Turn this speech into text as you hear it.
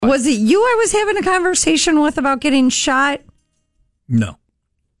Was it you I was having a conversation with about getting shot? No.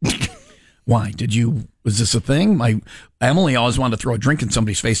 Why? Was this a thing? Emily always wanted to throw a drink in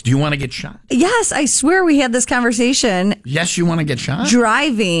somebody's face. Do you want to get shot? Yes, I swear we had this conversation. Yes, you want to get shot?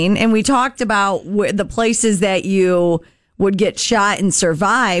 Driving, and we talked about the places that you would get shot and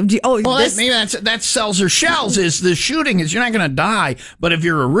survive. Maybe that sells her shells. Is the shooting is you're not going to die, but if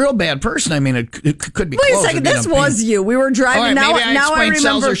you're a real bad person, I mean, it could be. Wait a second, this was you. We were driving. Right, now I remember.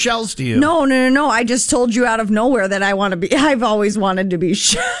 Sells her shells to you. No. I just told you out of nowhere that I want to be. I've always wanted to be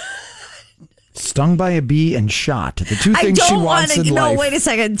shot. Stung by a bee and shot. The two things she wants in life. No, wait a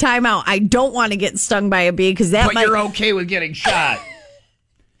second. Time out. I don't want to get stung by a bee because that. But you're okay with getting shot.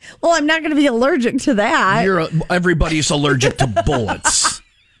 Well, I'm not going to be allergic to that. Everybody's allergic to bullets.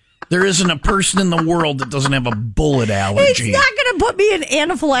 There isn't a person in the world that doesn't have a bullet allergy. It's not going to put me in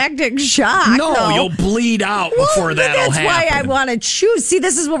anaphylactic shock. No, you'll bleed out before that'll happen. That's why I want to choose. See,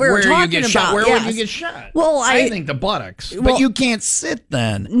 this is what we were talking about. Shot? Where would you get shot? Well, I think the buttocks. But you can't sit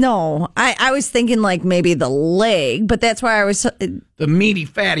then. No, I was thinking like maybe the leg, but that's why I was... The meaty,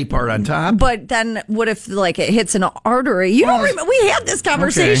 fatty part on top. But then what if like it hits an artery? You don't remember? We had this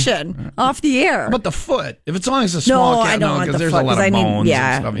conversation off the air. But the foot, if it's only a small cat, I don't want because the there's foot, a lot of bones.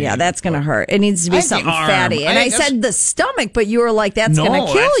 Yeah, that's going to hurt. It needs to be something fatty. And I said the stomach, but you were like, that's going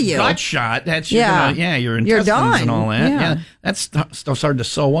to kill you. Gut shot. That's your intestines and all that. Yeah. That stuff's hard to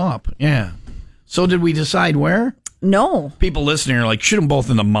sew up. Yeah. So did we decide where? No. People listening are like, shoot them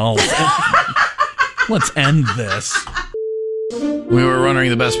both in the mouth. Let's end this. We were wondering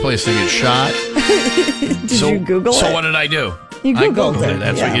the best place to get shot. Did you Google it? So what did I do? You Googled it.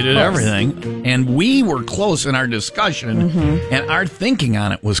 That's what you did, everything. And we were close in our discussion, and our thinking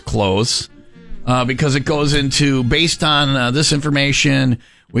on it was close because it goes into, based on this information,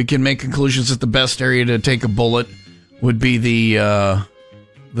 we can make conclusions that the best area to take a bullet would be the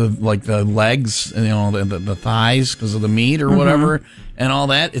legs, the thighs because of the meat or whatever, and all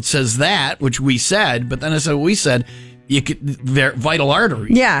that. It says that, which we said, but then it said we said. You could vital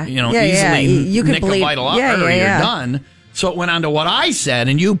artery. Easily you could nick a vital artery. You're done. So it went on to what I said,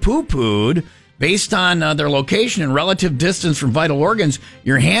 and you poo-pooed based on their location and relative distance from vital organs.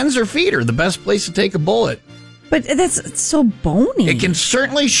 Your hands or feet are the best place to take a bullet. But it's so bony. It can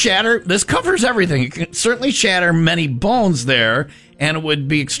certainly shatter. This covers everything. It can certainly shatter many bones there, and it would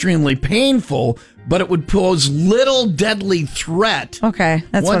be extremely painful. But it would pose little deadly threat. Okay,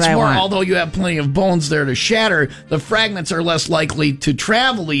 that's what I want. Once more, although you have plenty of bones there to shatter, the fragments are less likely to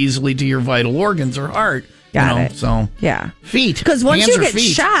travel easily to your vital organs or heart. Got it. So yeah, feet. Because once you get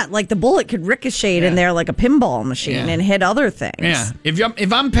shot, like the bullet could ricochet in there like a pinball machine and hit other things. Yeah.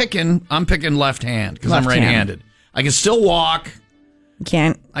 If I'm picking left hand because I'm right-handed. I can still walk.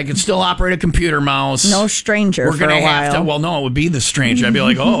 Can't. I can still operate a computer mouse. No stranger. We're gonna have to. Well, no, it would be the stranger. I'd be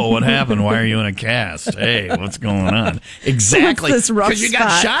like, "Oh, what happened? Why are you in a cast? Hey, what's going on?" Exactly. Because you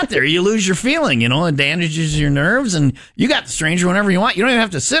got shot there, you lose your feeling. It damages your nerves, and you got the stranger whenever you want. You don't even have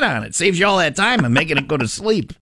to sit on it. Saves you all that time and making it go to sleep.